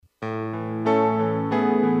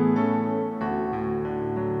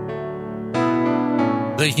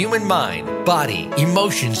The human mind, body,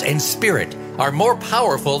 emotions, and spirit are more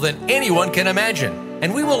powerful than anyone can imagine,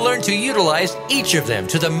 and we will learn to utilize each of them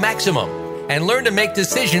to the maximum and learn to make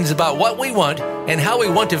decisions about what we want and how we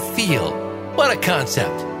want to feel. What a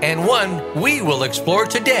concept, and one we will explore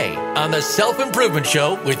today on the Self-Improvement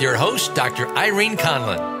Show with your host, Dr. Irene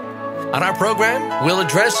Conlon. On our program, we'll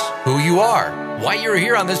address who you are, why you're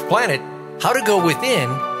here on this planet, how to go within,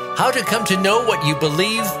 how to come to know what you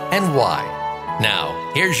believe, and why.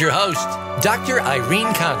 Now, here's your host, Dr.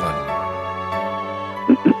 Irene Conlon.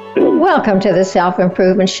 Welcome to the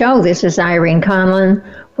Self-Improvement Show. This is Irene Conlon.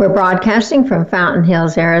 We're broadcasting from Fountain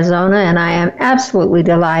Hills, Arizona, and I am absolutely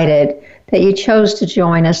delighted that you chose to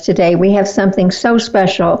join us today. We have something so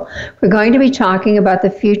special. We're going to be talking about the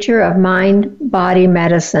future of mind-body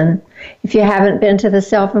medicine. If you haven't been to the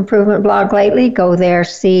Self-Improvement blog lately, go there,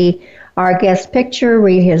 see our guest picture,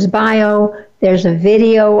 read his bio. There's a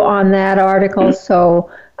video on that article,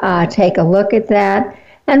 so take a look at that.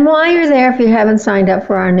 And while you're there, if you haven't signed up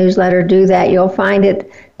for our newsletter, do that. You'll find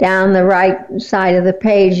it down the right side of the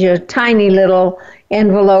page, a tiny little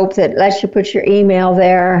envelope that lets you put your email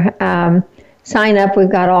there. Sign up.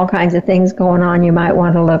 We've got all kinds of things going on you might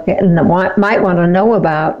want to look at and might want to know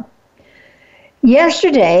about.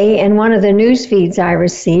 Yesterday, in one of the news feeds I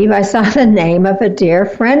receive, I saw the name of a dear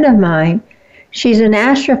friend of mine. She's a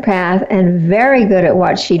naturopath and very good at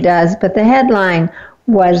what she does, but the headline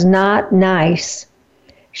was not nice.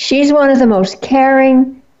 She's one of the most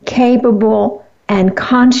caring, capable, and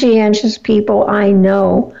conscientious people I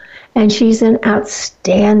know, and she's an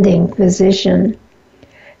outstanding physician.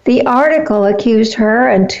 The article accused her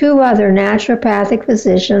and two other naturopathic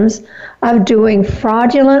physicians of doing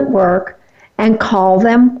fraudulent work and called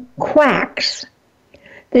them quacks.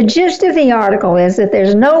 The gist of the article is that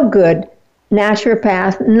there's no good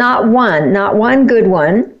naturopath, not one good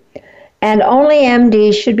one, and only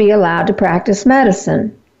MDs should be allowed to practice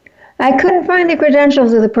medicine. I couldn't find the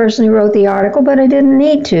credentials of the person who wrote the article, but I didn't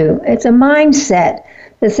need to. It's a mindset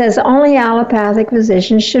that says only allopathic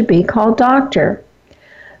physicians should be called doctor.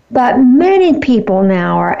 But many people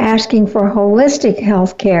now are asking for holistic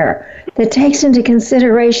health care that takes into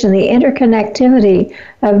consideration the interconnectivity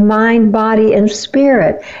of mind, body, and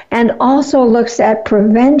spirit, and also looks at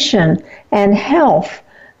prevention and health.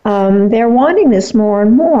 They're wanting this more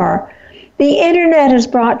and more. The internet has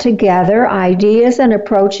brought together ideas and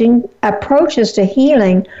approaches to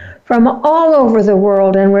healing from all over the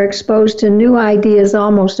world, and we're exposed to new ideas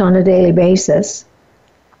almost on a daily basis.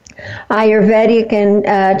 Ayurvedic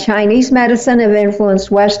and Chinese medicine have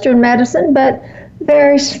influenced Western medicine, but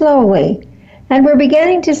very slowly. And we're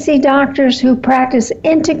beginning to see doctors who practice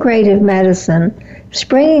integrative medicine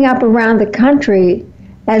springing up around the country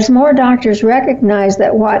as more doctors recognize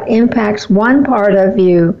that what impacts one part of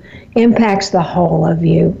you impacts the whole of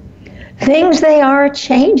you. Things, they are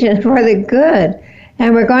changing for the good.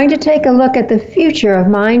 And we're going to take a look at the future of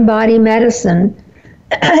mind-body medicine.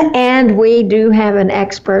 And we do have an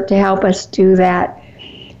expert to help us do that.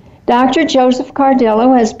 Dr. Joseph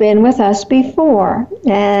Cardillo has been with us before.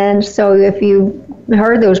 And so if you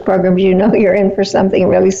heard those programs, you know you're in for something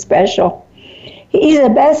really special. He's a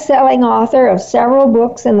best-selling author of several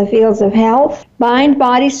books in the fields of health, mind,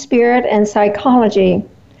 body, spirit, and psychology.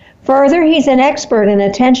 Further, he's an expert in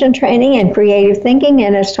attention training and creative thinking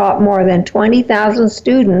and has taught more than 20,000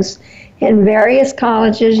 students in various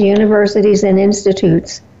colleges, universities, and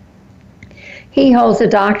institutes. He holds a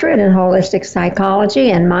doctorate in holistic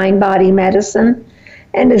psychology and mind-body medicine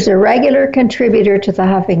and is a regular contributor to the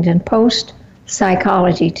Huffington Post,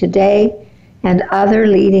 Psychology Today, and other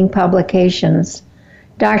leading publications.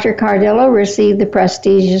 Dr. Cardillo received the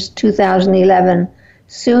prestigious 2011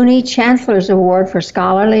 SUNY Chancellor's Award for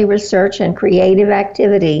Scholarly Research and Creative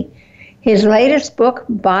Activity. His latest book,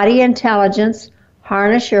 Body Intelligence,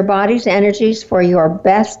 Harness Your Body's Energies for Your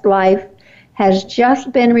Best Life, has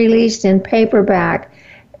just been released in paperback.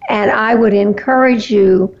 And I would encourage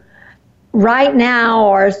you right now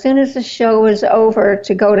or as soon as the show is over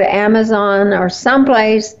to go to Amazon or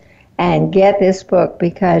someplace and get this book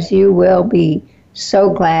because you will be so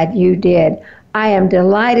glad you did. I am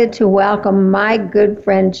delighted to welcome my good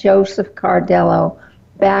friend Joseph Cardillo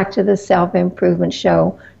back to the Self-Improvement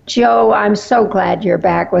Show. Joe, I'm so glad you're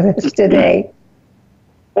back with us today.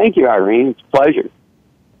 Thank you, Irene. It's a pleasure.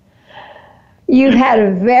 You've had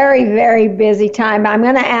a very, very busy time. I'm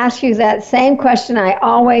going to ask you that same question I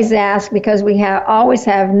always ask because we always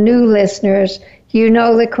have new listeners. You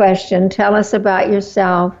know the question. Tell us about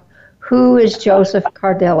yourself. Who is Joseph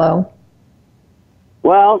Cardillo?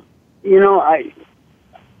 Well, you know,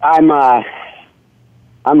 I'm a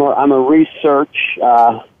research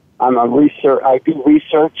I'm a research. I do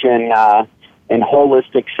research in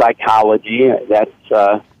holistic psychology.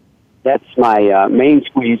 That's my main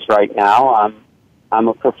squeeze right now. I'm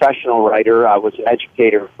a professional writer. I was an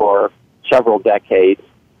educator for several decades,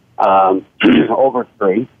 over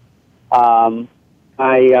 3. I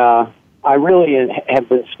really have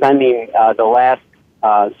been spending the last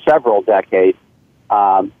several decades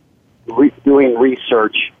doing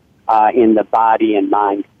research in the body and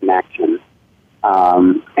mind connection,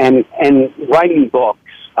 and writing books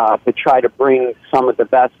to try to bring some of the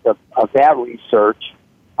best of that research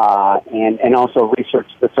and also research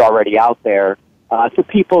that's already out there to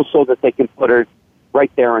people so that they can put it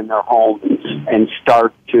right there in their homes and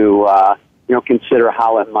start to consider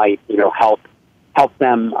how it might help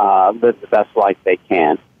them live the best life they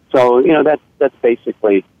can. So that's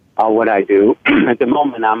basically what I do. At the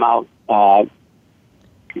moment, I'm out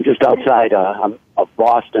just outside of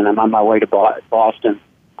Boston. I'm on my way to Boston.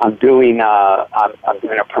 I'm doing a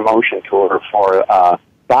promotion tour for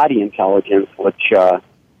Body Intelligence, which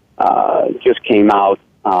just came out.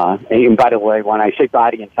 And by the way, when I say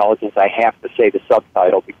Body Intelligence, I have to say the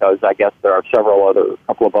subtitle because I guess there are a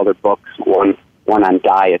couple of other books. One on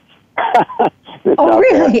diets. Oh,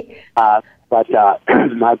 really? But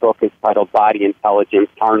my book is titled Body Intelligence: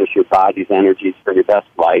 Harness Your Body's Energies for Your Best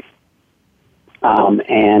Life.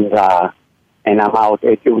 And I'm out.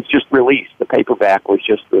 It was just released. The paperback was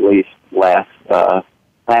just released last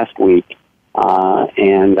week,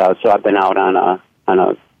 and so I've been out on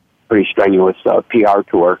a pretty strenuous PR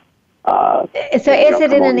tour. So is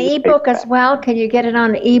it in an ebook as well? Can you get it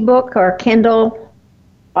on ebook or Kindle?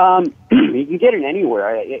 You can get it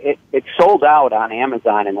anywhere. It sold out on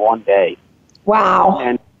Amazon in one day. Wow.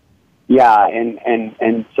 And yeah,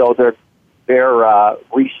 and so they're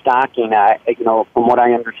restocking. From what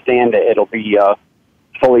I understand, it'll be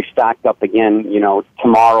fully stocked up again,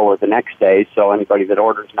 tomorrow or the next day. So anybody that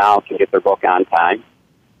orders now can get their book on time.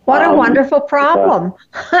 What a wonderful problem.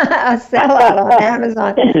 A sellout on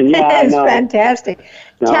Amazon. Yeah, it's fantastic.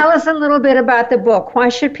 No. Tell us a little bit about the book. Why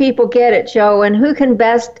should people get it, Joe? And who can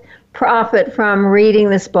best profit from reading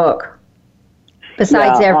this book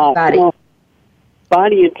besides everybody?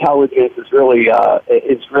 Body Intelligence is really a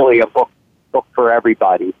book for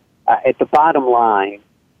everybody. At the bottom line,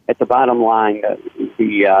 the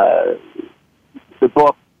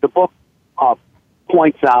book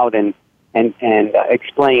points out and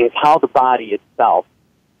explains how the body itself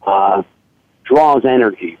draws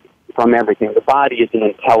energy from everything. The body is an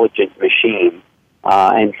intelligent machine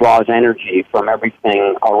and draws energy from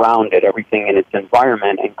everything around it, everything in its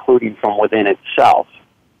environment, including from within itself.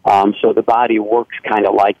 So the body works kind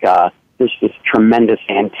of like this tremendous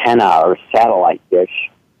antenna or satellite dish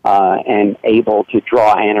and able to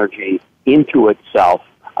draw energy into itself.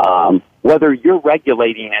 Whether you're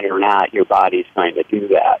regulating it or not, your body's going to do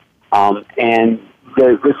that. And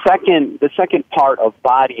the second part of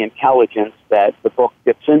body intelligence that the book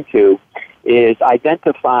gets into is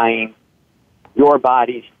identifying your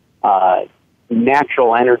body's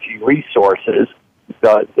natural energy resources,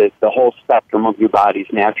 the whole spectrum of your body's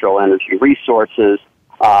natural energy resources,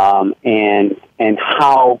 and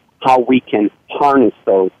how we can harness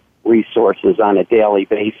those resources on a daily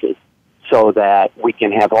basis so that we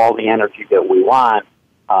can have all the energy that we want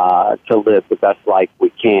to live the best life we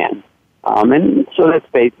can. And so that's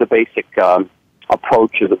the basic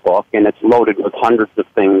approach of the book, and it's loaded with hundreds of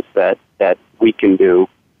things that we can do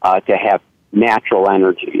to have natural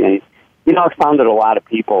energy. And, I've found that a lot of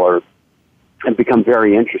people have become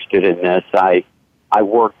very interested in this. I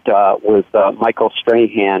worked with Michael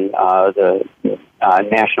Strahan, the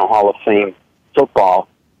National Hall of Fame football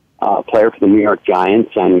player for the New York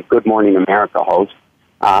Giants and Good Morning America host.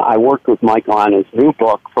 I worked with Michael on his new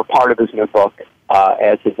book, for part of his new book,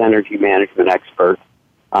 as his energy management expert,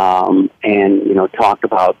 and, talked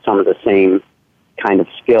about some of the same kind of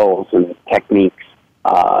skills and techniques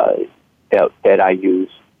that I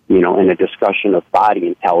use, in a discussion of body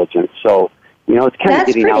intelligence. So, it's kind of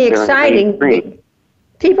getting out there. That's pretty exciting.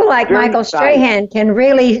 People like Michael Strahan can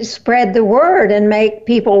really spread the word and make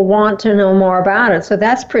people want to know more about it. So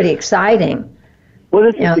that's pretty exciting. Well,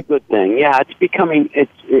 this is a good thing. Yeah, it's becoming.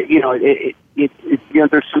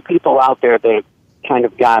 There's some people out there that kind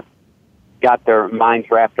of got their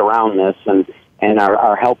minds wrapped around this and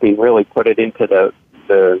are helping really put it into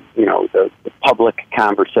the public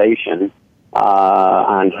conversation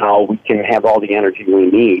on how we can have all the energy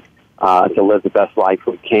we need to live the best life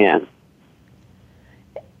we can.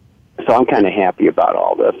 So I'm kind of happy about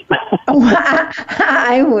all this.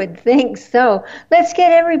 I would think so. Let's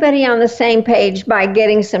get everybody on the same page by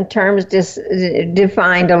getting some terms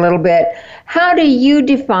defined a little bit. How do you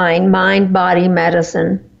define mind-body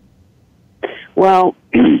medicine? Well,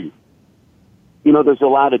 there's a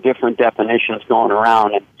lot of different definitions going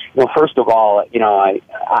around, and first of all,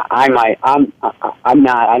 I'm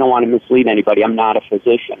not. I don't want to mislead anybody. I'm not a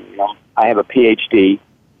physician. I have a PhD,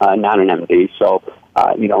 not an MD. So,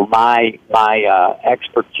 my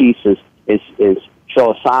expertise is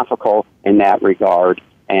philosophical in that regard,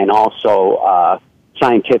 and also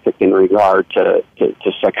scientific in regard to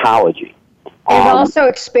psychology. And also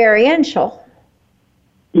experiential.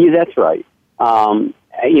 Yeah, that's right.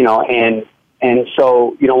 And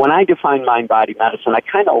so, when I define mind-body medicine, I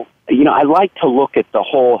like to look at the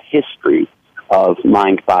whole history of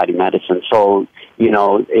mind-body medicine. So,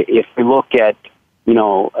 if we look at,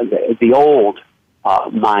 the old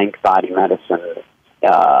mind-body medicine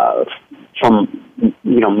from,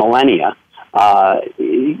 millennia,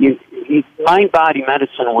 mind-body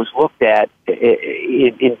medicine was looked at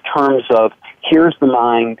in terms of here's the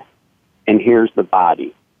mind and here's the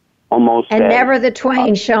body. Almost and never the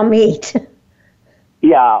twain shall meet.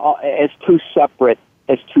 Yeah, as two separate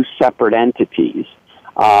entities,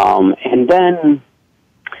 and then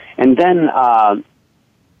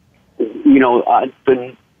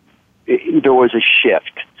there was a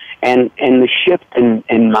shift, and the shift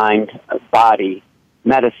in mind, body,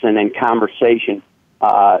 medicine, and conversation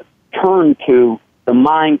turned to the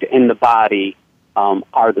mind and the body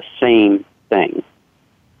are the same thing,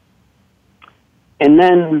 and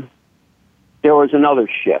then there was another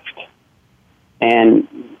shift. And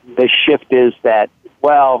the shift is that,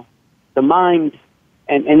 the mind,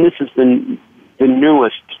 and this is the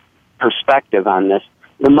newest perspective on this,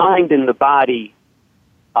 the mind and the body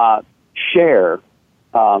share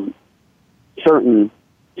certain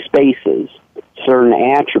spaces, certain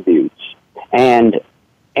attributes, and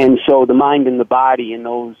so the mind and the body in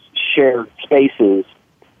those shared spaces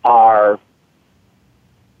are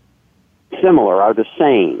similar, are the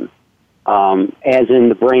same. As in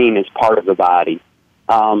the brain is part of the body.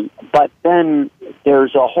 But then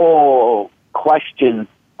there's a whole question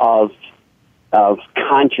of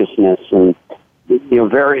consciousness and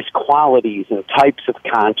various qualities and types of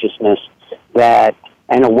consciousness and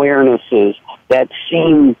awarenesses that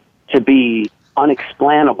seem to be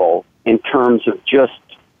unexplainable in terms of just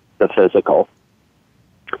the physical.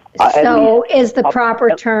 So is the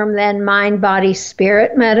proper term then mind, body,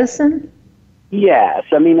 spirit medicine? Yes,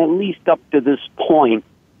 at least up to this point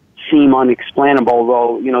seem unexplainable,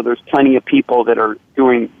 though, there's plenty of people that are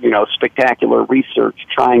doing, spectacular research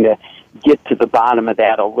trying to get to the bottom of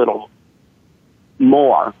that a little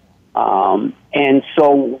more. And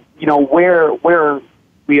so, where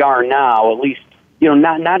we are now, at least,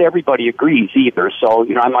 not everybody agrees either. So,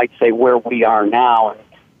 I might say where we are now, and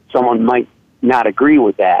someone might not agree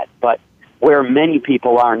with that, but where many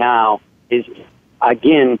people are now is,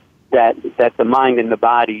 again, that the mind and the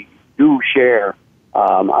body do share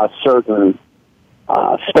a certain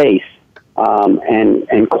space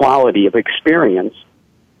and quality of experience.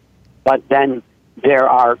 But then there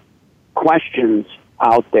are questions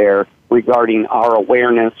out there regarding our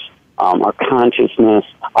awareness, our consciousness,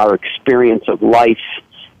 our experience of life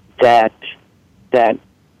that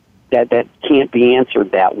can't be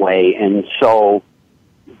answered that way. And so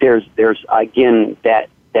there's again that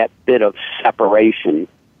bit of separation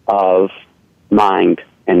of mind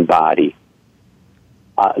and body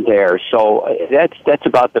there. So that's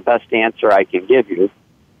about the best answer I can give you.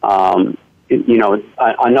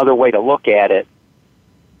 Another way to look at it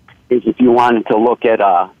is if you wanted to look at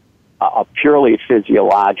a purely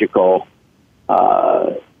physiological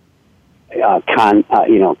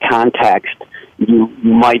context, you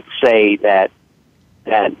might say that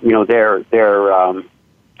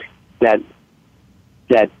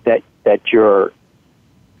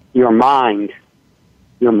your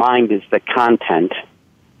mind is the content,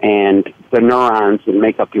 and the neurons that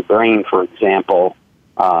make up your brain, for example,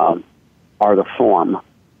 are the form.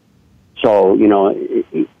 So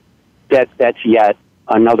that's yet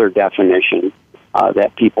another definition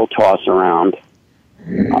that people toss around.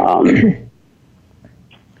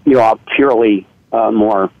 A purely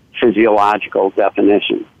more physiological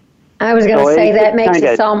definition. I was going to say that makes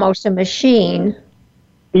us almost a machine.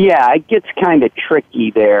 Yeah, it gets kind of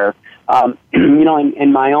tricky there.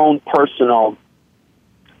 In my own personal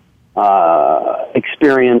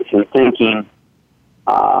experience and thinking,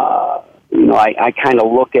 I kind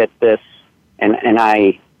of look at this, and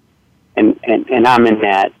I'm in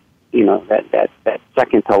that, that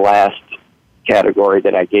second to last category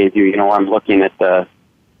that I gave you. I'm looking at the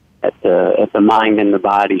mind and the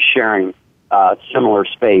body sharing similar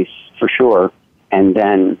space for sure, and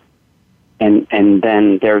then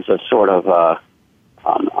there's a sort of a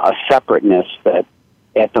separateness that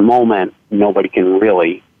at the moment nobody can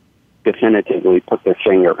really definitively put their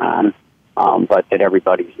finger on, but that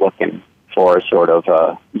everybody's looking for a sort of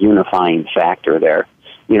a unifying factor there.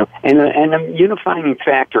 And a unifying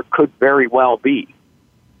factor could very well be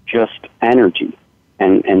just energy.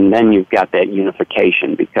 And then you've got that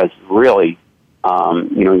unification, because really,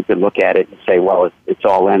 you could look at it and say, well, it's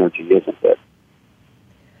all energy, isn't it?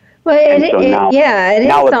 Well, it is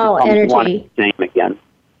all energy. Same again.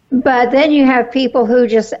 But then you have people who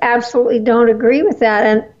just absolutely don't agree with that,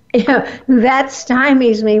 and that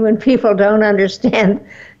stymies me when people don't understand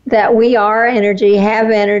that we are energy, have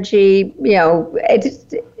energy.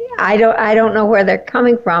 I don't know where they're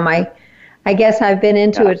coming from. I guess I've been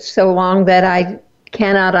into it so long that I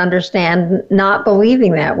cannot understand not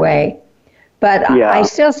believing that way. But I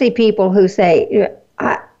still see people who say,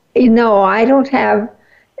 I don't have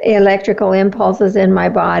electrical impulses in my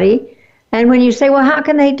body. And when you say, well, how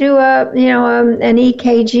can they do an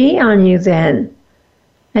EKG on you then?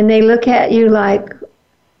 And they look at you like,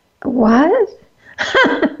 what?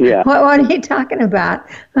 Yeah. What are you talking about?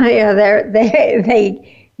 They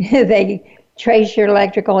trace your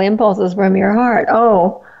electrical impulses from your heart.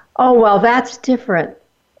 Oh, well, that's different.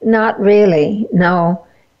 Not really. No,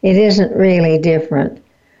 it isn't really different.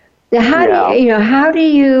 How do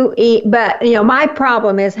you eat? But my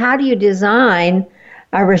problem is, how do you design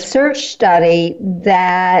a research study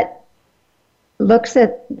that looks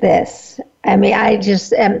at this? I mean,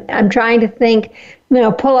 I'm trying to think,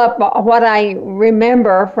 pull up what I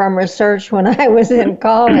remember from research when I was in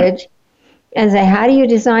college and say, how do you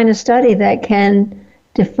design a study that can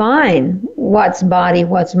define what's body,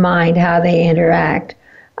 what's mind, how they interact?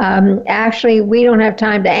 Actually, we don't have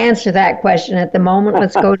time to answer that question at the moment.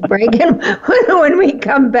 Let's go to break. And when we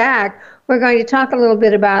come back, we're going to talk a little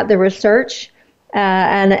bit about the research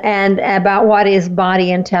and about what is body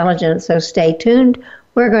intelligence. So stay tuned.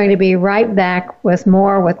 We're going to be right back with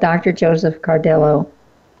more with Dr. Joseph Cardillo.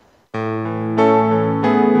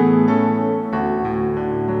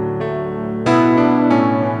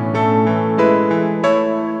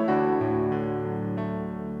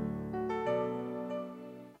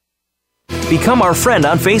 Become our friend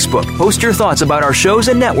on Facebook. Post your thoughts about our shows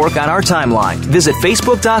and network on our timeline. Visit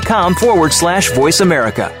Facebook.com/Voice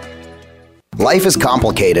America. Life is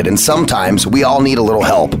complicated, and sometimes we all need a little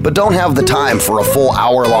help, but don't have the time for a full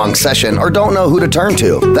hour-long session or don't know who to turn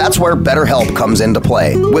to. That's where BetterHelp comes into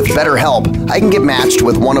play. With BetterHelp, I can get matched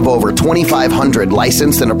with one of over 2,500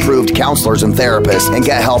 licensed and approved counselors and therapists and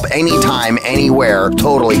get help anytime, anywhere,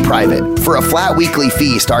 totally private. For a flat weekly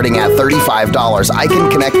fee starting at $35, I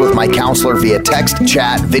can connect with my counselor via text,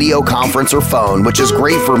 chat, video conference, or phone, which is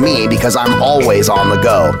great for me because I'm always on the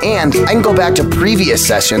go. And I can go back to previous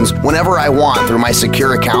sessions whenever I want through my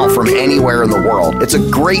secure account from anywhere in the world. It's a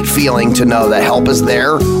great feeling to know that help is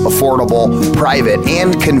there, affordable, private,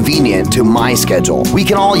 and convenient to my schedule. We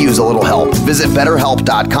can all use a little help. Visit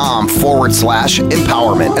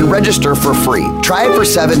BetterHelp.com/empowerment and register for free. Try it for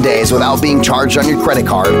 7 days without being charged on your credit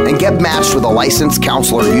card and get matched with a licensed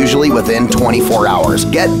counselor usually within 24 hours.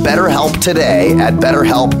 Get BetterHelp today at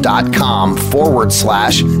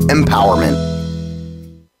BetterHelp.com/empowerment.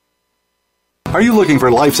 Are you looking for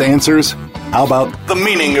life's answers? How about the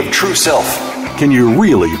meaning of true self? Can you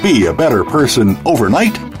really be a better person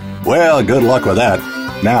overnight? Well, good luck with that.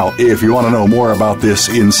 Now, if you want to know more about this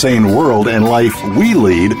insane world and life we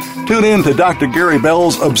lead, tune in to Dr. Gary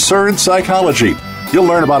Bell's Absurd Psychology. You'll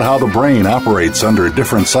learn about how the brain operates under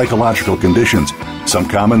different psychological conditions. Some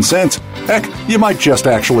common sense. Heck, you might just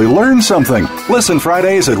actually learn something. Listen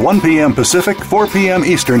Fridays at 1 p.m. Pacific, 4 p.m.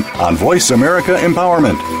 Eastern on Voice America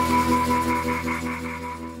Empowerment.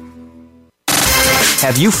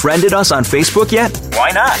 Have you friended us on Facebook yet? Why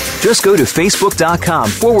not? Just go to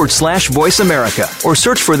Facebook.com/Voice America or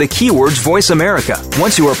search for the keywords Voice America.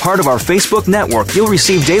 Once you are part of our Facebook network, you'll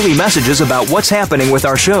receive daily messages about what's happening with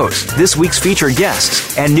our shows, this week's featured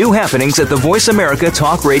guests, and new happenings at the Voice America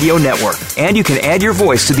Talk Radio Network. And you can add your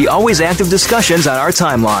voice to the always active discussions on our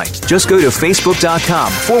timeline. Just go to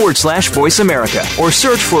Facebook.com/Voice America or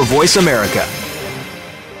search for Voice America.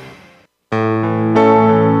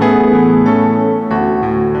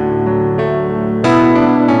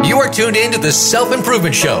 Tuned in to the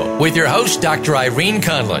Self-Improvement Show with your host, Dr. Irene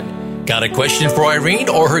Conlon. Got a question for Irene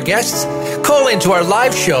or her guests? Call into our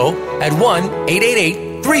live show at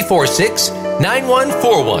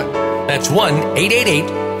 1-888-346-9141. That's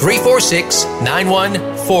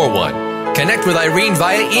 1-888-346-9141. Connect with Irene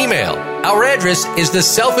via email. Our address is the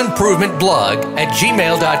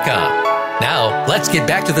selfimprovement.blog@gmail.com. Now, let's get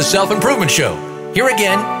back to the Self-Improvement Show. Here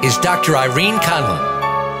again is Dr. Irene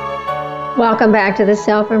Conlon. Welcome back to the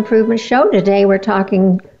Self-Improvement Show. Today we're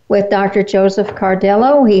talking with Dr. Joseph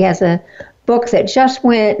Cardillo. He has a book that just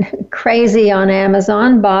went crazy on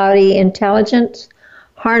Amazon, Body Intelligence,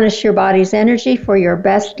 Harness Your Body's Energy for Your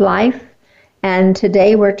Best Life. And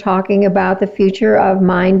today we're talking about the future of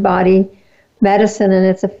mind-body medicine, and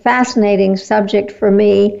it's a fascinating subject for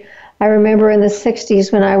me. I remember in the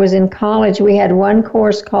 60s when I was in college, we had one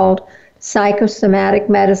course called psychosomatic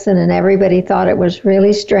medicine, and everybody thought it was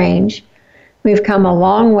really strange. We've come a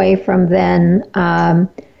long way from then, and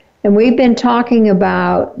we've been talking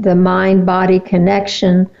about the mind-body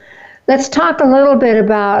connection. Let's talk a little bit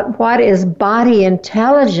about what is body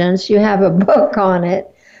intelligence. You have a book on it.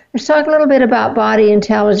 Let's talk a little bit about body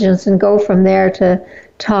intelligence and go from there to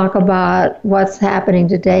talk about what's happening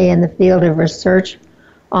today in the field of research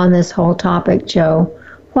on this whole topic, Joe.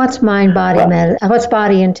 What's what's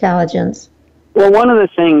body intelligence? Well, one of the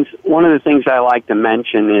things I like to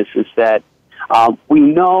mention is that we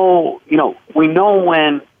know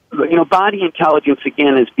when body intelligence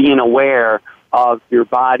again is being aware of your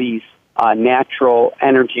body's natural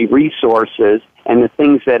energy resources and the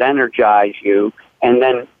things that energize you, and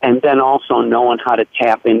then also knowing how to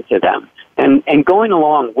tap into them. And going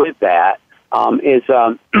along with that is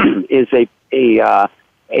a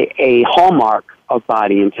hallmark of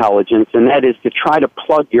body intelligence, and that is to try to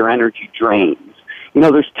plug your energy drains.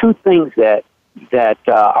 There's two things that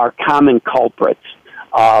are common culprits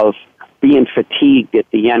of being fatigued at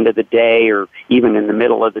the end of the day, or even in the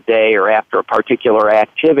middle of the day, or after a particular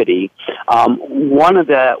activity. One of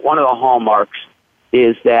the hallmarks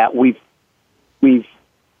is that we've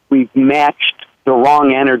matched the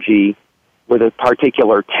wrong energy with a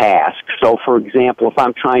particular task. So, for example, if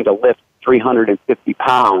I'm trying to lift 350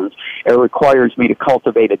 pounds, it requires me to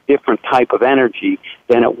cultivate a different type of energy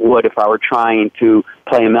than it would if I were trying to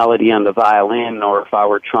play a melody on the violin, or if I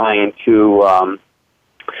were trying to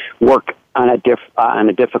work on a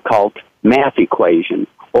difficult math equation,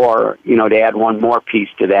 or to add one more piece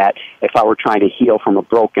to that, if I were trying to heal from a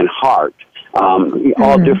broken heart.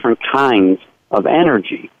 All different kinds of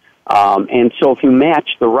energy. And so if you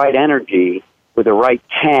match the right energy with the right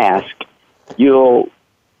task, you're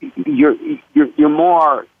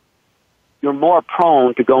more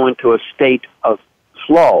prone to go into a state of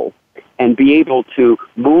flow and be able to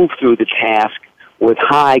move through the task with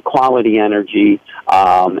high quality energy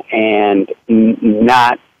and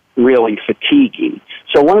not really fatiguing.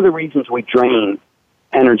 So one of the reasons we drain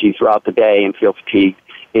energy throughout the day and feel fatigued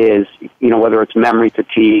is, whether it's memory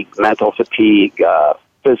fatigue, mental fatigue,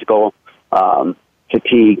 physical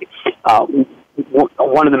fatigue.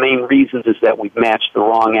 One of the main reasons is that we've matched the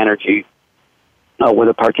wrong energy with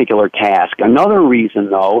a particular task. Another reason,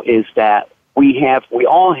 though, is that we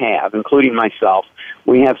all have, including myself,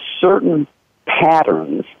 we have certain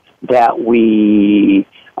patterns that we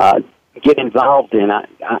get involved in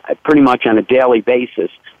pretty much on a daily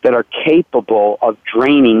basis that are capable of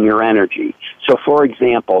draining your energy. So, for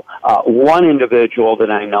example, one individual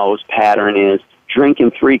that I know's pattern is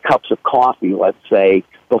drinking 3 cups of coffee, let's say,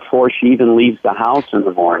 before she even leaves the house in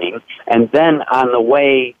the morning, and then on the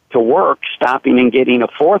way to work, stopping and getting a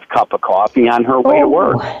 4th cup of coffee on her way to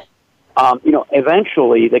work.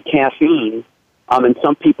 Eventually the caffeine, and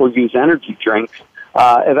some people use energy drinks,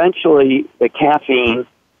 eventually the caffeine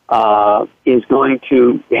is going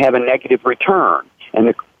to have a negative return and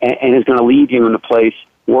is going to leave you in a place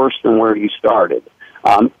worse than where you started.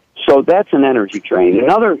 So that's an energy drain.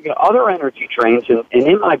 Other energy drains, and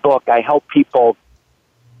in my book I help people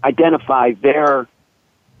identify their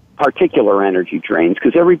particular energy drains,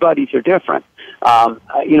 because everybody's are different.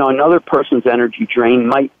 Another person's energy drain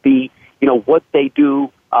might be, what they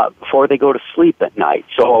do before they go to sleep at night.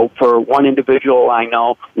 So for one individual I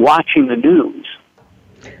know, watching the news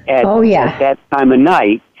at that time of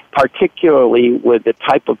night, particularly with the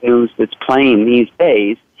type of news that's playing these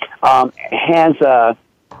days, has a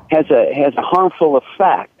harmful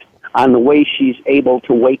effect on the way she's able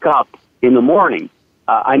to wake up in the morning.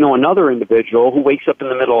 I know another individual who wakes up in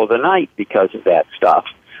the middle of the night because of that stuff.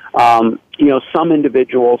 Some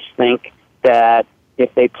individuals think that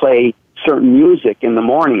if they play certain music in the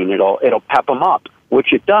morning, it'll pep them up,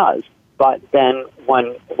 which it does. But then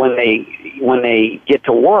when they get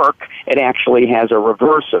to work, it actually has a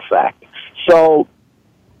reverse effect. So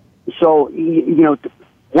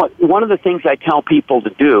one of the things I tell people to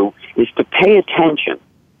do is to pay attention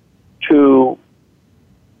to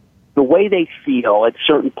the way they feel at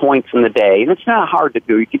certain points in the day. And it's not hard to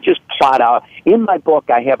do. You could just plot out. In my book,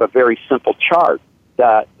 I have a very simple chart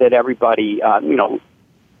that everybody,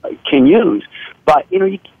 can use. But,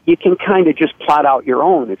 you can kind of just plot out your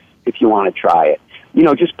own if you want to try it.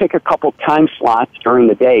 Just pick a couple time slots during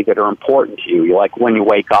the day that are important to you. Like when you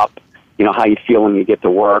wake up, how you feel when you get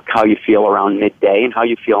to work, how you feel around midday, and how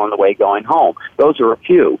you feel on the way going home. Those are a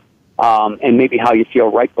few. And maybe how you feel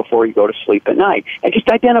right before you go to sleep at night. And just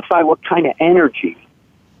identify what kind of energy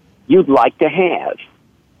you'd like to have.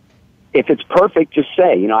 If it's perfect, just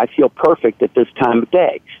say, I feel perfect at this time of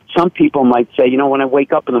day. Some people might say, when I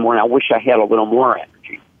wake up in the morning, I wish I had a little more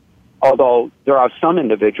energy. Although there are some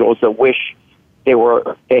individuals that wish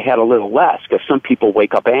they had a little less, because some people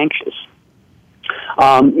wake up anxious.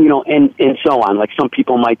 And so on. Like some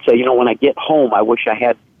people might say, when I get home, I wish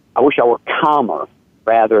I were calmer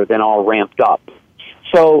rather than all ramped up.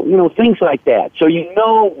 So, things like that. So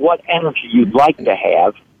what energy you'd like to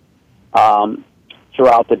have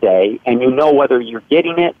throughout the day, and whether you're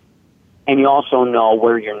getting it, and you also know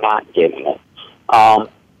where you're not getting it.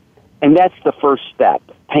 And that's the first step,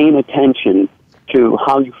 paying attention to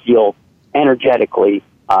how you feel energetically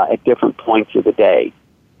at different points of the day.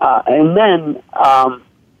 And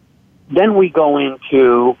then we go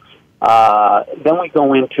into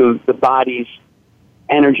the body's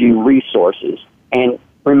energy resources. And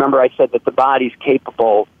remember, I said that the body's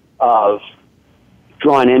capable of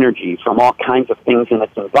drawing energy from all kinds of things in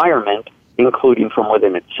its environment, including from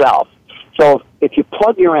within itself. So if you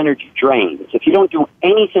plug your energy drains, if you don't do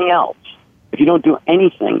anything else,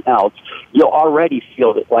 you'll already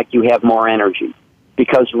feel like you have more energy.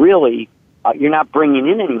 Because really, you're not bringing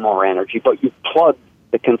in any more energy, but you've plugged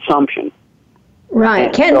the consumption.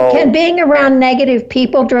 Right. Can being around negative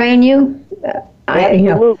people drain you?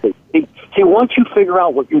 Absolutely. See, once you figure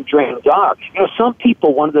out what your drains are, some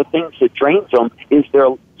people, one of the things that drains them is their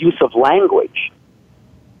use of language.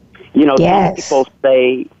 Yes. Some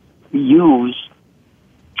people use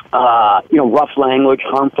rough language,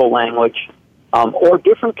 harmful language, or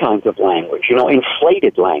different kinds of language,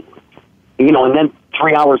 inflated language. And then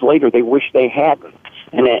 3 hours later they wish they hadn't.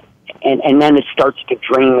 And then it starts to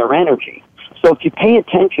drain their energy. So if you pay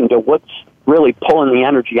attention to what's really pulling the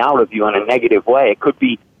energy out of you in a negative way, it could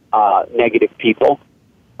be negative people,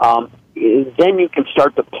 then you can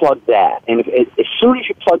start to plug that. And as soon as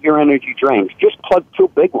you plug your energy drains, just plug 2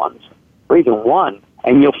 big ones, or even one,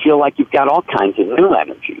 and you'll feel like you've got all kinds of new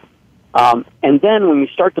energy. And then when you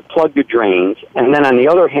start to plug your drains, and then on the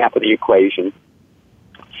other half of the equation,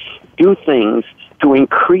 do things to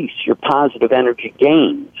increase your positive energy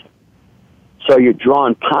gains. So you're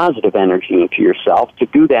drawing positive energy into yourself. To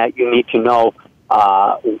do that, you need to know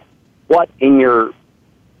what in your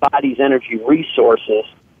body's energy resources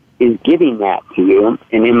is giving that to you.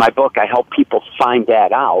 And in my book, I help people find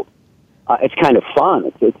that out. It's kind of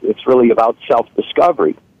fun. It's really about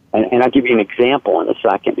self-discovery. And I'll give you an example in a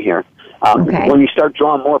second here. Okay. When you start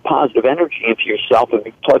drawing more positive energy into yourself and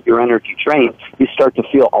you plug your energy drain, you start to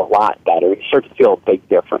feel a lot better. You start to feel a big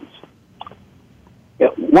difference.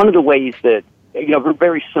 One of the ways that, a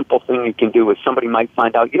very simple thing you can do is somebody might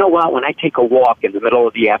find out, when I take a walk in the middle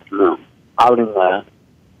of the afternoon, out in the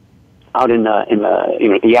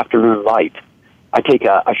afternoon light, I take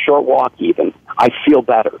a short walk even, I feel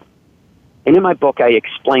better. And in my book, I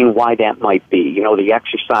explain why that might be. The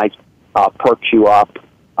exercise perks you up.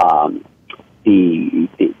 The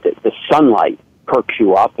sunlight perks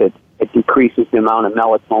you up. It decreases the amount of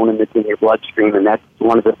melatonin that's in your bloodstream, and that's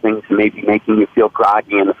one of the things that may be making you feel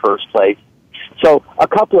groggy in the first place. So a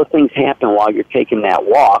couple of things happen while you're taking that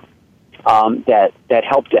walk that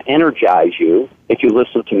help to energize you. If you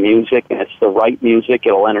listen to music and it's the right music,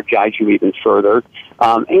 it'll energize you even further.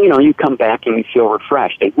 And you come back and you feel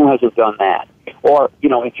refreshed. And who hasn't done that? Or,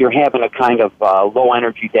 if you're having a kind of low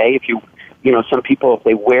energy day, some people, if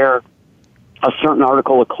they wear a certain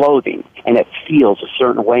article of clothing and it feels a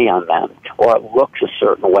certain way on them, or it looks a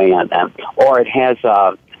certain way on them, or it has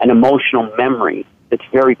an emotional memory that's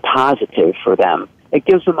very positive for them, it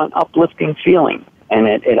gives them an uplifting feeling, and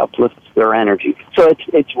it uplifts their energy. So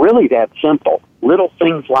it's really that simple. Little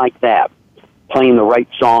things like that, playing the right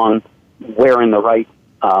song, wearing the right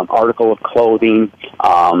article of clothing,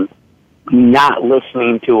 not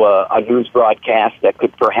listening to a news broadcast that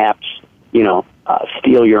could perhaps,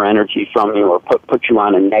 steal your energy from you or put you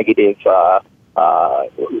on a negative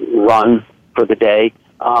run for the day.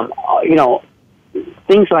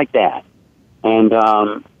 Things like that. And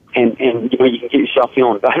you can get yourself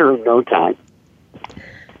feeling better in no time.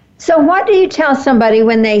 So what do you tell somebody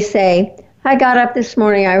when they say, I got up this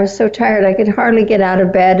morning, I was so tired I could hardly get out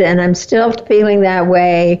of bed, and I'm still feeling that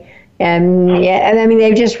way, And yeah, I mean,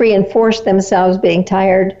 they've just reinforced themselves being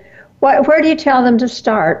tired. Where do you tell them to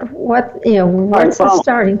start? What's the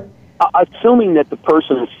starting? Assuming that the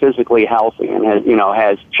person is physically healthy and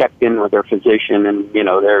has checked in with their physician and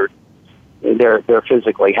they're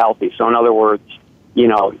physically healthy. So in other words,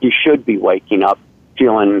 you should be waking up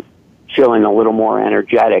feeling a little more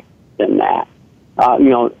energetic than that.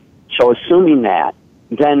 So assuming that,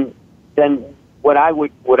 then what I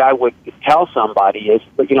would tell somebody is,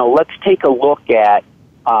 let's take a look at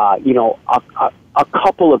a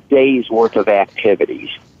couple of days worth of activities.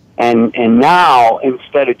 And now,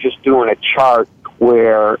 instead of just doing a chart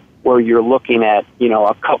where you're looking at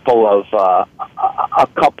a couple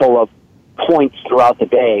of points throughout the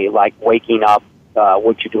day, like waking up,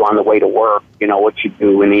 what you do on the way to work, what you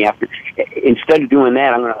do in the afternoon. Instead of doing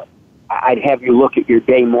that, I'd have you look at your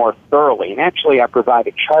day more thoroughly. And actually, I provide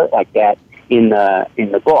a chart like that in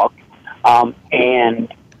the book,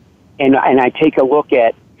 and I take a look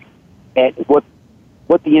at what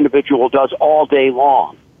the individual does all day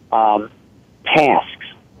long. Tasks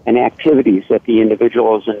and activities that the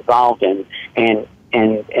individual is involved in, and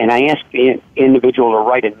I ask the individual to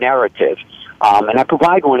write a narrative, and I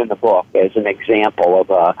provide one in the book as an example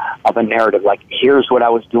of a narrative. Like, here's what I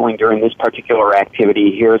was doing during this particular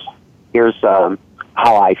activity. Here's how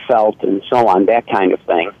I felt, and so on, that kind of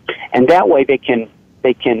thing. And that way, they can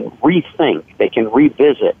rethink, they can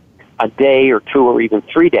revisit a day or 2 or even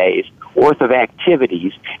 3 days worth of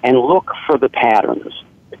activities and look for the patterns.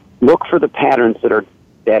 Look for the patterns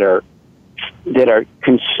that are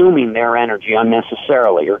consuming their energy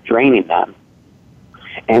unnecessarily or draining them,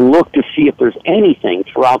 and look to see if there's anything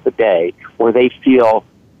throughout the day where they feel,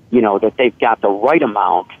 that they've got the right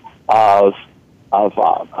amount of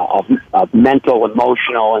mental,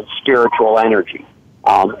 emotional, and spiritual energy.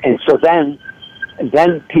 And so then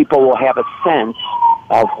people will have a sense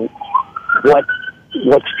of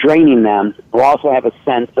what's draining them. We'll also have a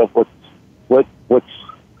sense of what's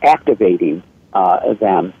activating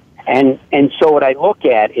them. And so what I look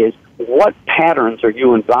at is, what patterns are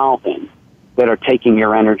you involved in that are taking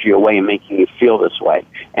your energy away and making you feel this way?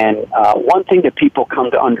 And one thing that people come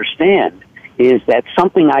to understand is that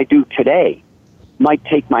something I do today might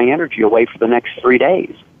take my energy away for the next 3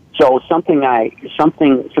 days. So some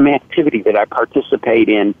activity that I participate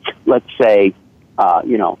in, let's say,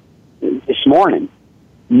 this morning,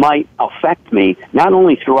 might affect me not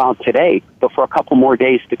only throughout today, but for a couple more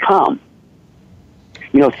days to come.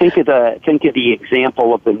 Think of the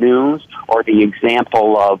example of the news, or the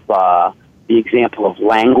example of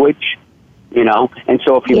language. And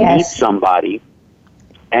so if you meet somebody,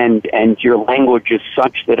 and your language is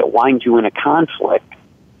such that it winds you in a conflict,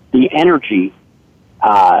 the energy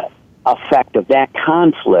effect of that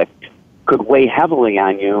conflict could weigh heavily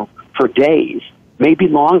on you for days, maybe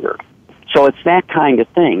longer. So it's that kind of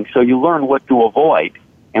thing. So you learn what to avoid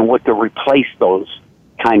and what to replace those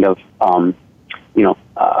kind of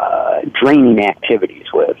draining activities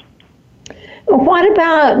with. What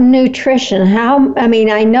about nutrition?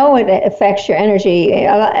 I know it affects your energy.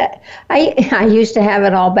 I used to have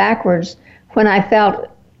it all backwards. When I felt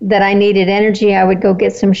that I needed energy, I would go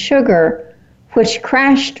get some sugar, which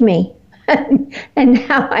crashed me. And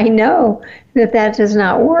now I know that does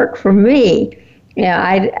not work for me.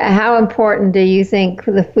 How important do you think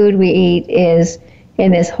the food we eat is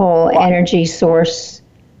in this whole energy source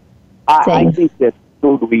thing? I think that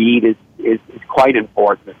food we eat is quite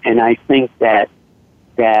important, and I think that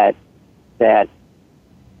the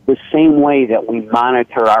same way that we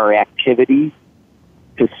monitor our activities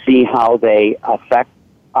to see how they affect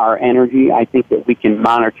our energy, I think that we can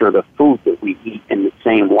monitor the food that we eat in the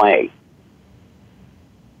same way.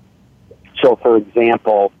 So, for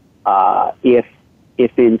example, if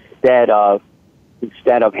instead of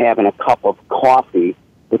having a cup of coffee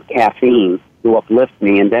with caffeine to uplift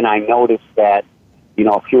me, and then I notice that,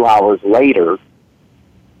 a few hours later,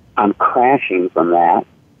 I'm crashing from that,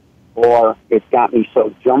 or it's got me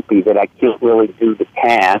so jumpy that I can't really do the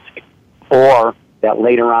task, or that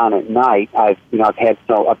later on at night I've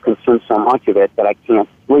consumed so much of it that I can't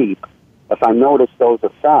sleep. If I notice those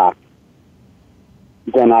effects,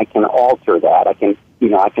 then I can alter that. I can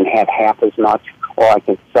have half as much, or I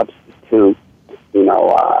can substitute,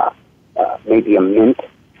 maybe a mint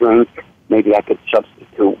drink. Maybe I could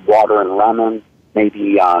substitute water and lemon.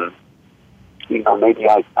 Maybe, maybe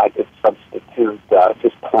I could substitute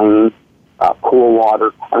just plain cool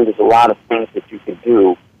water. There's a lot of things that you could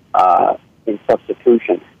do in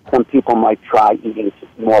substitution. Some people might try eating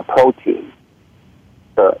more protein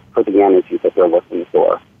for the energy that they're looking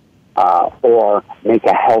for, or make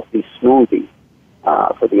a healthy smoothie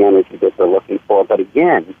for the energy that they're looking for. But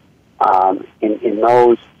again, in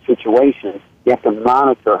those situations, you have to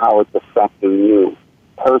monitor how it's affecting you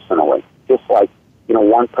personally. Just like,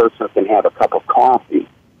 one person can have a cup of coffee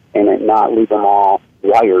and it not leave them all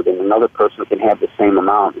wired, and another person can have the same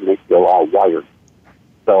amount and they feel all wired.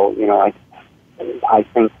 So, I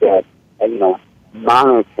think that,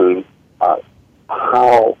 monitoring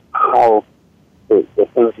how the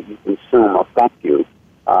things that you consume affect you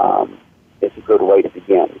is a good way to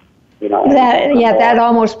begin. That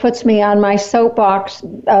almost puts me on my soapbox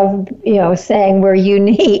of, saying we're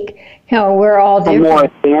unique. We're all different. For more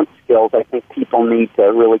advanced skills, I think people need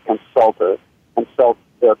to really consult their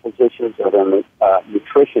physicians or their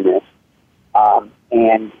nutritionists.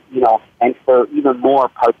 And for even more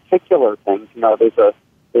particular things,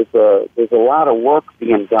 there's a lot of work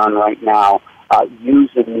being done right now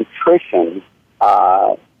using nutrition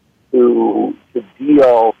to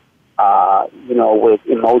deal with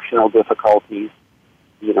emotional difficulties,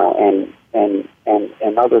 and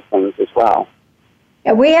other things as well.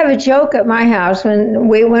 We have a joke at my house when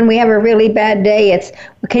we have a really bad day. It's,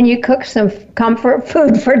 can you cook some comfort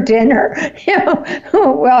food for dinner?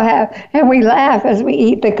 We'll have, and we laugh as we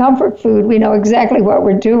eat the comfort food. We know exactly what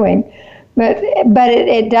we're doing, but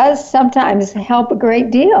it does sometimes help a great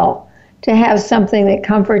deal to have something that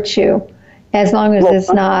comforts you, as long as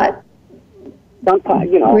it's not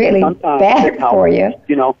really bad for you.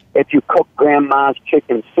 If you cook grandma's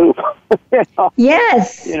chicken soup.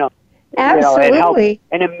 Yes. Absolutely.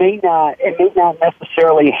 And it may not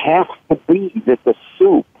necessarily have to be that the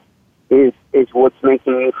soup is what's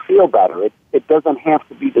making you feel better. It doesn't have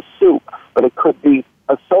to be the soup, but it could be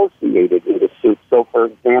associated with the soup. So, for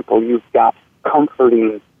example, you've got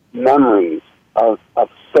comforting memories of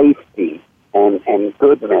safety and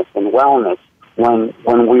goodness and wellness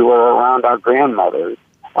when we were around our grandmothers.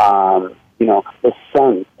 The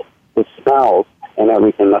scent, the smells, and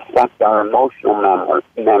everything affect our emotional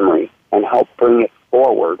memory and help bring it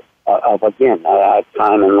forward of, again, a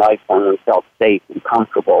time in life when we felt safe and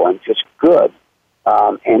comfortable and just good.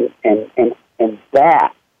 And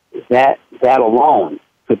that alone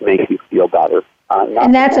could make you feel better.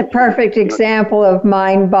 And that's a perfect example of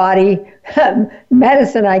mind-body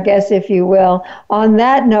medicine, I guess, if you will. On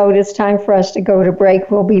that note, it's time for us to go to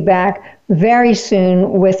break. We'll be back very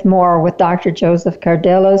soon with more with Dr. Joseph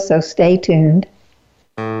Cardillo, so stay tuned.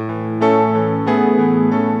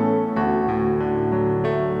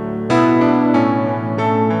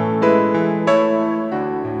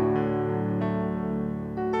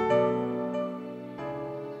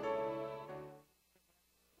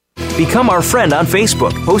 Become our friend on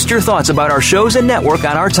Facebook. Post your thoughts about our shows and network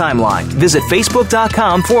on our timeline. Visit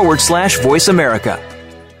Facebook.com/Voice America.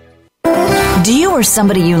 Do you or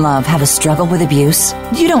somebody you love have a struggle with abuse?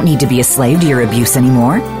 You don't need to be a slave to your abuse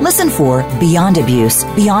anymore. Listen for Beyond Abuse,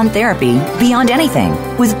 Beyond Therapy, Beyond Anything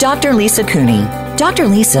with Dr. Lisa Cooney. Dr.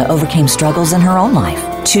 Lisa overcame struggles in her own life.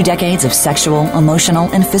 2 decades of sexual, emotional,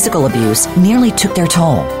 and physical abuse nearly took their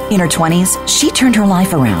toll. In her 20s, she turned her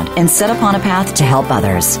life around and set upon a path to help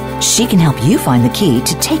others. She can help you find the key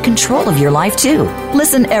to take control of your life, too.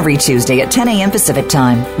 Listen every Tuesday at 10 a.m. Pacific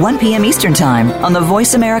Time, 1 p.m. Eastern Time on the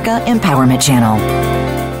Voice America Empowerment Channel.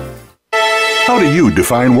 How do you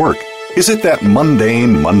define work? Is it that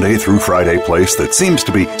mundane Monday through Friday place that seems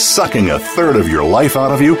to be sucking a third of your life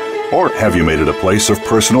out of you? Or have you made it a place of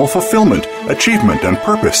personal fulfillment, achievement, and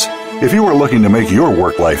purpose? If you are looking to make your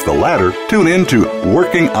work life the latter, tune in to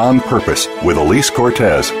Working on Purpose with Elise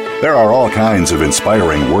Cortez. There are all kinds of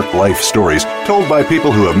inspiring work-life stories told by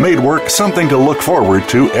people who have made work something to look forward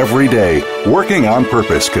to every day. Working on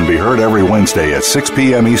Purpose can be heard every Wednesday at 6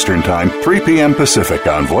 p.m. Eastern Time, 3 p.m. Pacific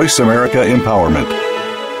on Voice America Empowerment.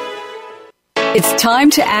 It's time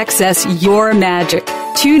to access your magic.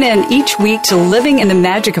 Tune in each week to Living in the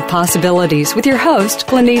Magic of Possibilities with your host,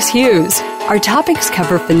 Glenise Hughes. Our topics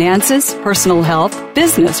cover finances, personal health,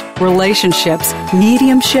 business, relationships,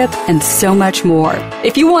 mediumship, and so much more.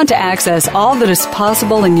 If you want to access all that is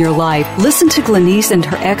possible in your life, listen to Glenise and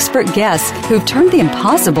her expert guests who've turned the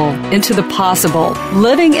impossible into the possible.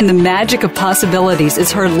 Living in the Magic of Possibilities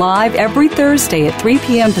is heard live every Thursday at 3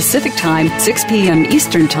 p.m. Pacific Time, 6 p.m.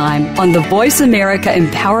 Eastern Time on the Voice America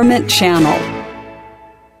Empowerment Channel.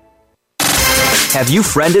 Have you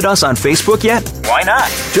friended us on Facebook yet? Why not?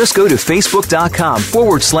 Just go to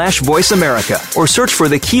Facebook.com/Voice America or search for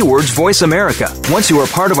the keywords Voice America. Once you are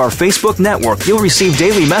part of our Facebook network, you'll receive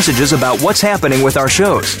daily messages about what's happening with our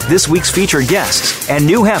shows, this week's featured guests, and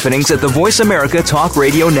new happenings at the Voice America Talk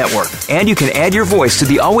Radio Network. And you can add your voice to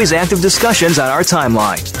the always active discussions on our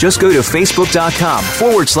timeline. Just go to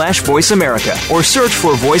Facebook.com/Voice America or search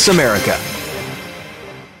for Voice America.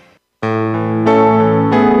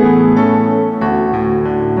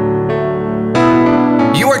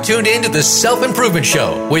 tuned in to the Self-Improvement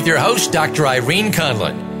Show with your host, Dr. Irene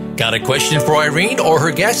Conlon. Got a question for Irene or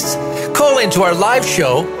her guests? Call into our live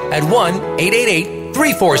show at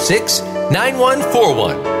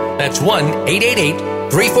 1-888-346-9141. That's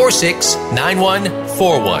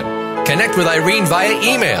 1-888-346-9141. Connect with Irene via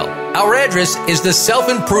email. Our address is the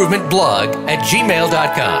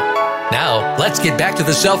selfimprovement@gmail.com. Now, let's get back to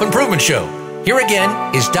the Self-Improvement Show. Here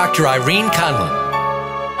again is Dr. Irene Conlon.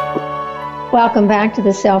 Welcome back to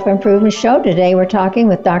the Self-Improvement Show. Today we're talking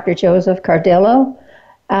with Dr. Joseph Cardillo.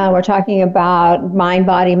 We're talking about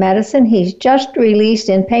mind-body medicine. He's just released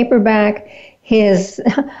in paperback his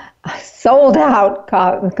sold-out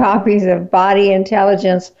copies of Body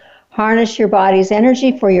Intelligence, Harness Your Body's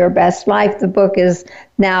Energy for Your Best Life. The book is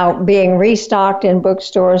now being restocked in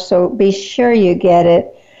bookstores, so be sure you get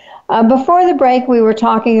it. Before the break, we were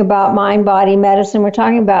talking about mind-body medicine. We're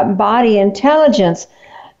talking about body intelligence.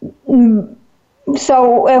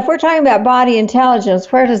 So if we're talking about body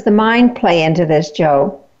intelligence, where does the mind play into this,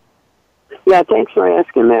 Joe? Yeah, thanks for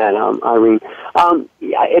asking that, Irene.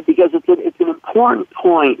 Because it's an important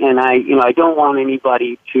point, and I don't want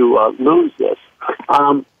anybody to lose this.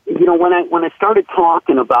 When I started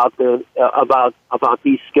talking about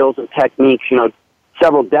these skills and techniques,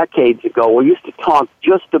 several decades ago, we used to talk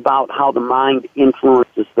just about how the mind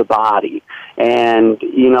influences the body, and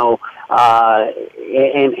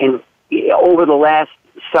over the last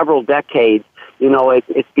several decades,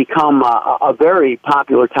 it's become a very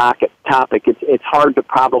popular topic. It's hard to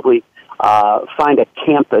probably find a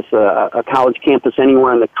campus, a college campus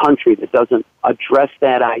anywhere in the country that doesn't address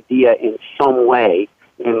that idea in some way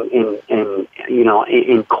in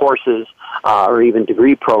courses or even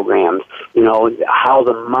degree programs. How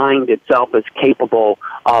the mind itself is capable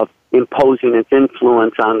of imposing its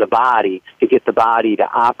influence on the body to get the body to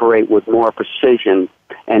operate with more precision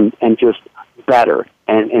and just better,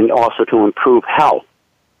 and also to improve health.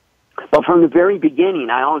 But from the very beginning,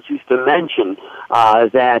 I always used to mention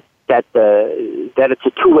that it's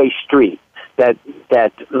a two-way street. That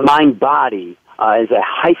mind-body is a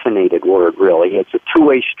hyphenated word, really. It's a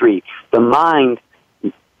two-way street. The mind,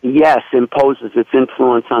 yes, imposes its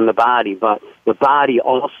influence on the body, but the body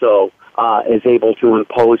also is able to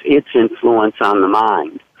impose its influence on the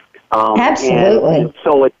mind. Absolutely. And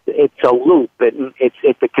so it's a loop.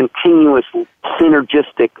 It's a continuous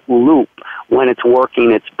synergistic loop when it's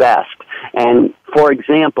working its best. And for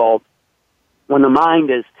example, when the mind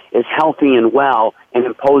is healthy and well and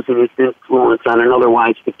imposing its influence on an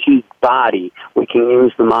otherwise fatigued body, we can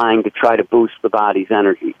use the mind to try to boost the body's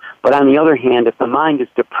energy. But on the other hand, if the mind is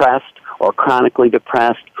depressed or chronically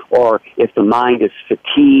depressed, or if the mind is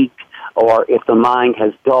fatigued, or if the mind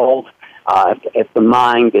has dulled, if the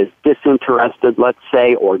mind is disinterested, let's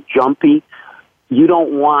say, or jumpy, you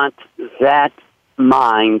don't want that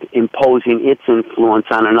mind imposing its influence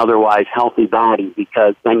on an otherwise healthy body,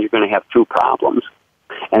 because then you're going to have two problems.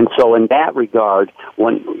 And so in that regard,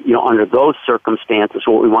 when under those circumstances,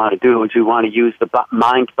 what we want to do is we want to use the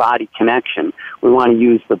mind-body connection. We want to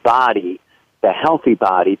use the body, the healthy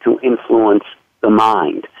body, to influence the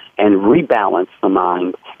mind and rebalance the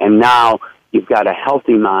mind. And now you've got a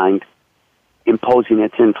healthy mind imposing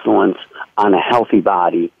its influence on a healthy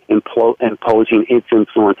body, imposing its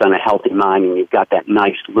influence on a healthy mind, and you've got that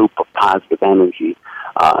nice loop of positive energy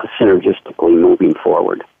synergistically moving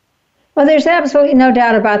forward. Well, there's absolutely no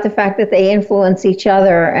doubt about the fact that they influence each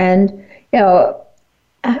other, and they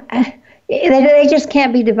just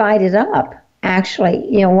can't be divided up.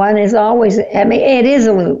 Actually, one is always. I mean, it is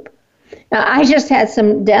a loop. Now, I just had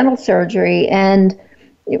some dental surgery, and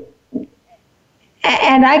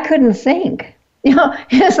I couldn't think.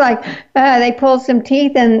 It's like they pulled some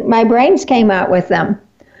teeth, and my brains came out with them.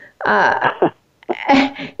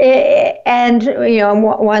 And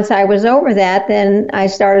once I was over that, then I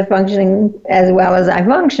started functioning as well as I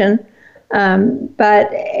function. But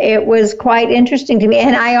it was quite interesting to me,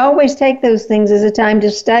 and I always take those things as a time to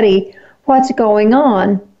study what's going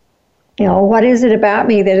on. What is it about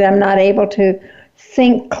me that I'm not able to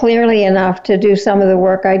think clearly enough to do some of the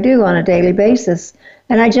work I do on a daily basis?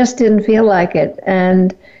 And I just didn't feel like it,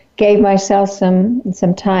 and gave myself some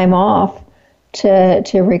time off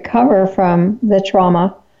to recover from the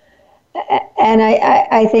trauma. And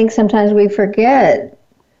I think sometimes we forget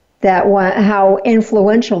that how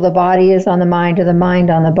influential the body is on the mind, or the mind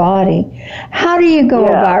on the body. How do you go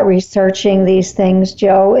about researching these things,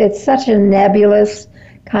 Joe? It's such a nebulous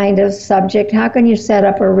kind of subject. How can you set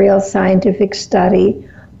up a real scientific study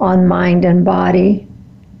on mind and body?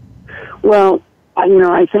 Well,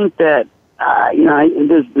 I think that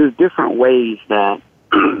there's different ways that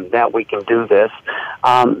that we can do this.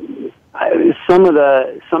 some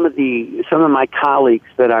of my colleagues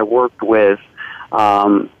that I worked with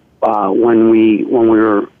when we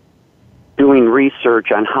were doing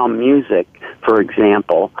research on how music, for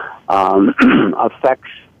example, affects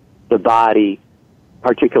the body,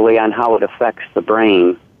 particularly on how it affects the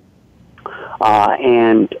brain,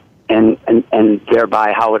 and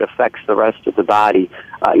thereby how it affects the rest of the body.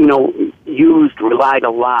 Relied a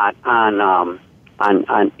lot on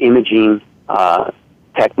imaging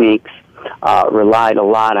techniques, relied a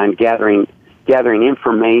lot on gathering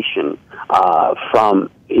information from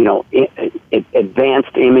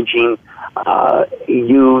advanced imaging,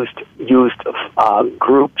 used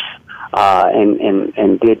groups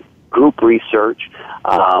and did group research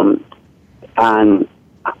on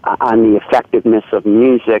the effectiveness of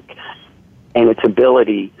music and its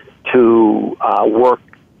ability to work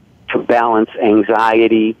to balance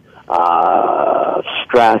anxiety,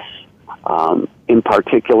 stress, in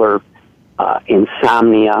particular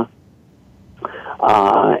insomnia,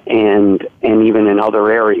 and even in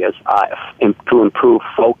other areas, to improve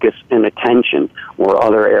focus and attention, were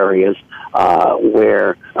other areas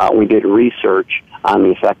where we did research on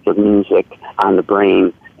the effects of music on the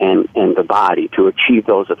brain and the body to achieve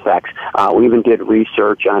those effects. We even did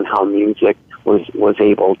research on how music was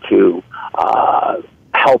able to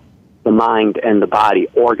help the mind and the body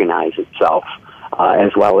organize itself,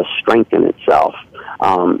 as well as strengthen itself.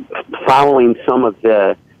 Following some of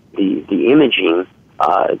the imaging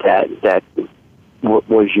that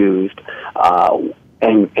was used,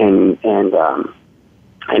 and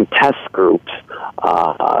test groups,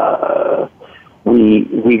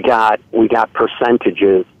 we got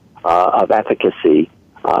percentages of efficacy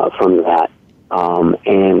from that,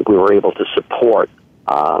 and we were able to support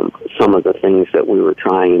some of the things that we were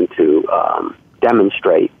trying to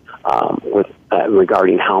demonstrate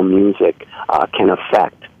regarding how music can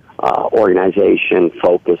affect organization,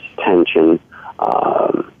 focus, tension,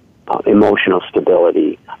 emotional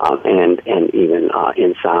stability, and even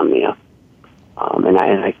insomnia. And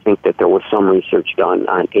I think that there was some research done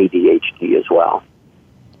on ADHD as well,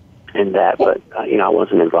 but I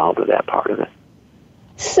wasn't involved with that part of it.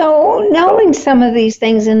 So knowing some of these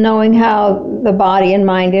things and knowing how the body and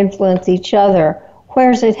mind influence each other,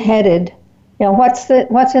 where's it headed? What's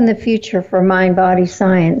in the future for mind-body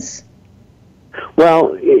science?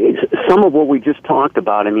 Well, some of what we just talked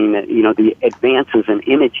about. The advances in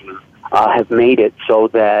imaging have made it so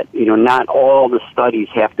that not all the studies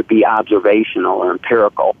have to be observational or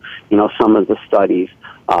empirical. Some of the studies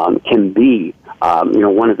can be.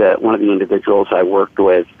 One of the individuals I worked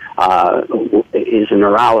with is a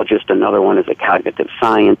neurologist. Another one is a cognitive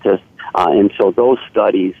scientist, and so those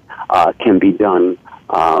studies can be done.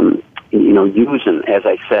 Using, as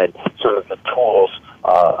I said, sort of the tools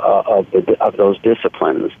of those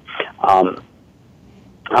disciplines.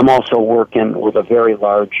 I'm also working with a very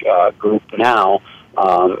large group now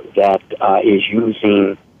that is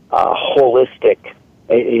using holistic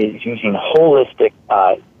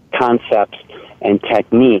concepts and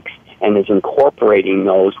techniques, and is incorporating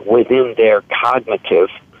those within their cognitive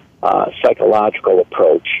psychological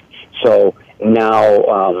approach. So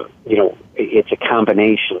now, it's a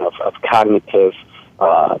combination of cognitive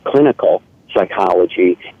clinical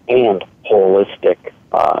psychology and holistic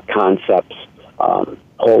concepts,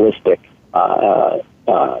 holistic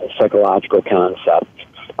psychological concepts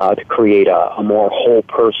to create a more whole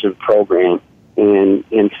person program.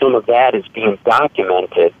 And some of that is being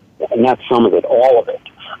documented, not some of it, all of it,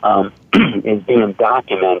 is being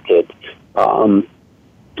documented,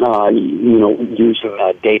 using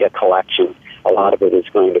data collection. A lot of it is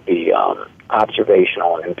going to be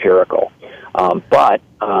observational and empirical. But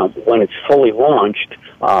when it's fully launched,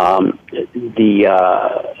 the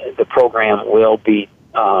program will be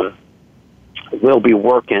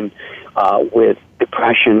working with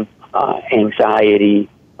depression, anxiety,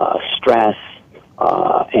 stress,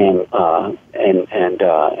 and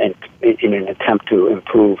in an attempt to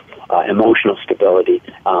improve emotional stability,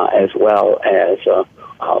 as well as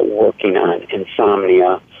working on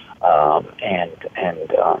insomnia.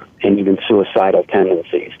 And even suicidal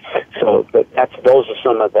tendencies. So those are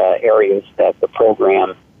some of the areas that the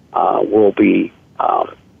program will be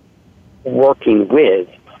working with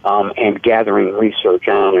and gathering research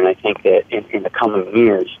on. And I think that in the coming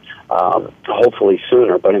years, hopefully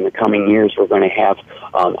sooner, but in the coming years, we're going to have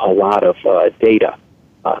a lot of data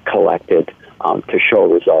collected to show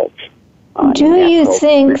results. Do you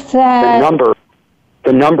think that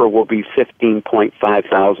the number will be 15.5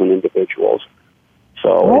 thousand individuals.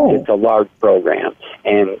 So it's a large program,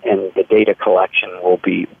 and the data collection will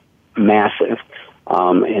be massive.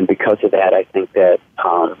 And because of that, I think that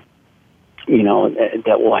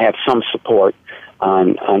that will have some support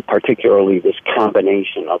on particularly this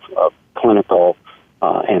combination of clinical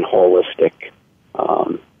and holistic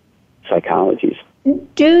psychologies.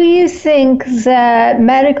 Do you think that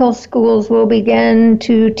medical schools will begin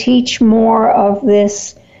to teach more of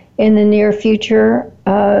this in the near future?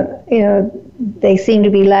 They seem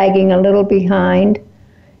to be lagging a little behind.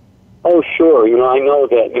 Oh, sure. I know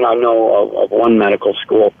of one medical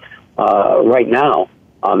school right now,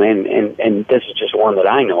 and this is just one that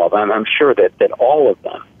I know of. I'm sure that all of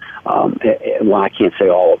them, I can't say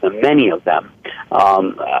all of them, many of them,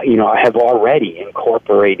 have already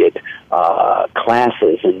incorporated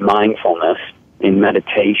classes in mindfulness, in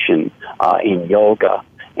meditation, in yoga,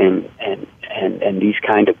 and these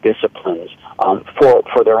kind of disciplines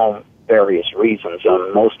for their own various reasons.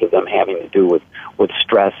 Most of them having to do with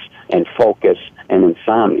stress and focus and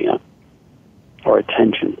insomnia or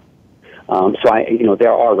attention. So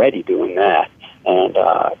they're already doing that, and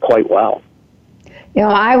quite well.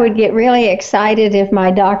 I would get really excited if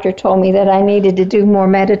my doctor told me that I needed to do more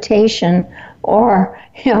meditation or,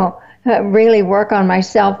 really work on my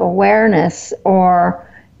self-awareness or,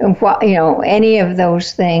 any of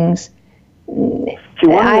those things.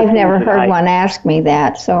 I've never heard one ask me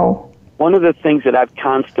that, so. One of the things that I've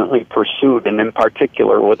constantly pursued, and in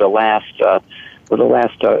particular with the last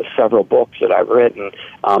several books that I've written,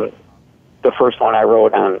 the first one I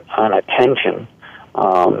wrote on attention.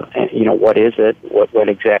 What is it? What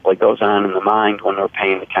exactly goes on in the mind when we're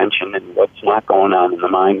paying attention, and what's not going on in the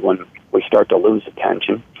mind when we start to lose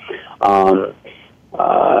attention? The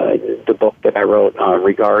book that I wrote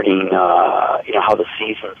regarding how the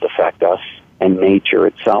seasons affect us and nature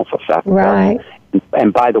itself affects us.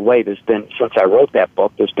 And by the way, since I wrote that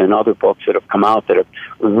book, there's been other books that have come out that have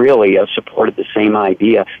really supported the same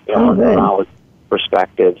idea, knowledge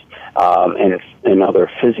perspectives, and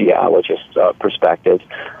other physiologists' perspectives.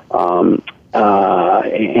 And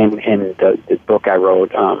the book I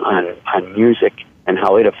wrote on music and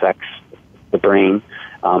how it affects the brain,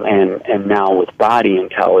 and now with body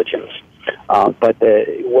intelligence. But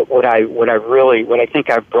what I think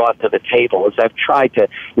I've brought to the table is I've tried to,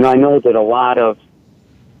 I know that a lot of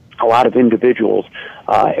individuals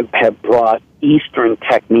have brought Eastern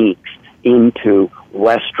techniques into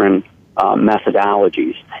Western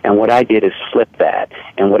methodologies, and what I did is flip that.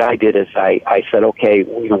 And what I did is I said, okay,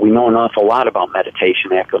 we know an awful lot about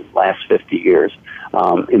meditation after the last 50 years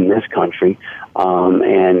in this country,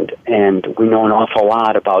 and we know an awful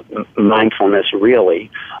lot about mindfulness.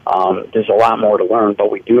 Really, there's a lot more to learn,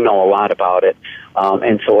 but we do know a lot about it.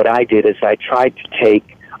 And so what I did is I tried to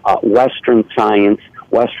take Western science,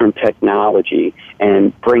 Western technology,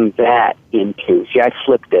 and bring that into. See, I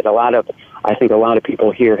flipped it. I think a lot of people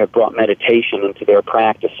here have brought meditation into their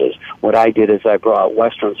practices. What I did is I brought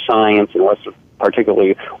Western science and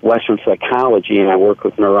particularly Western psychology, and I work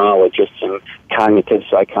with neurologists and cognitive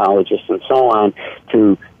psychologists and so on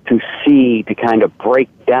to kind of break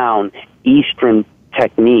down Eastern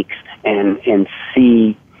techniques and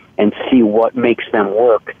see what makes them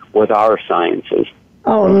work with our sciences.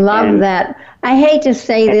 Oh, love that. I hate to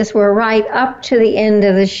say this, we're right up to the end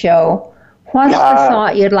of the show. What's the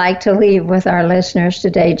thought you'd like to leave with our listeners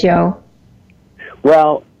today, Joe?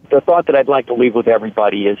 Well, the thought that I'd like to leave with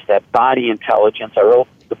everybody is that body intelligence, I wrote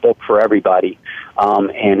the book for everybody,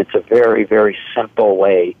 and it's a very, very simple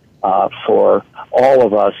way for all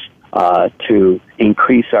of us to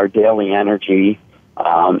increase our daily energy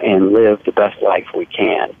and live the best life we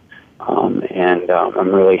can. And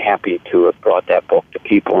I'm really happy to have brought that book to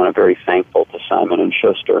people, and I'm very thankful to Simon &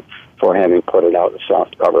 Schuster for having put it out in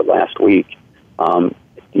softcover last week.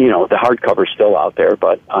 The hardcover's still out there,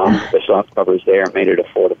 but the softcover's there and made it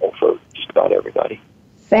affordable for just about everybody.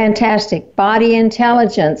 Fantastic. Body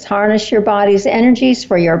intelligence. Harness your body's energies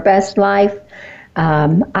for your best life.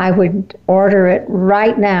 I would order it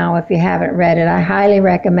right now if you haven't read it. I highly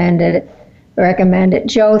recommend it.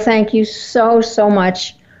 Joe, thank you so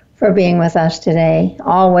much for being with us today.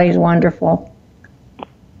 Always wonderful.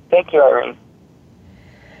 Thank you, Irene.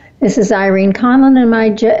 This is Irene Conlon and my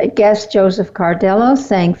guest, Joseph Cardillo,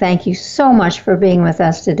 saying thank you so much for being with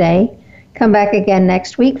us today. Come back again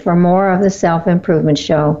next week for more of the Self-Improvement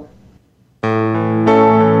Show.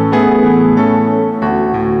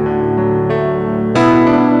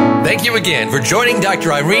 Thank you again for joining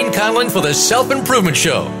Dr. Irene Conlon for the Self-Improvement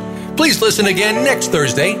Show. Please listen again next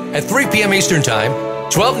Thursday at 3 p.m. Eastern Time,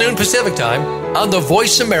 12 noon Pacific Time on the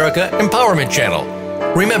Voice America Empowerment Channel.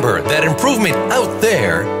 Remember that improvement out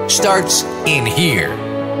there starts in here.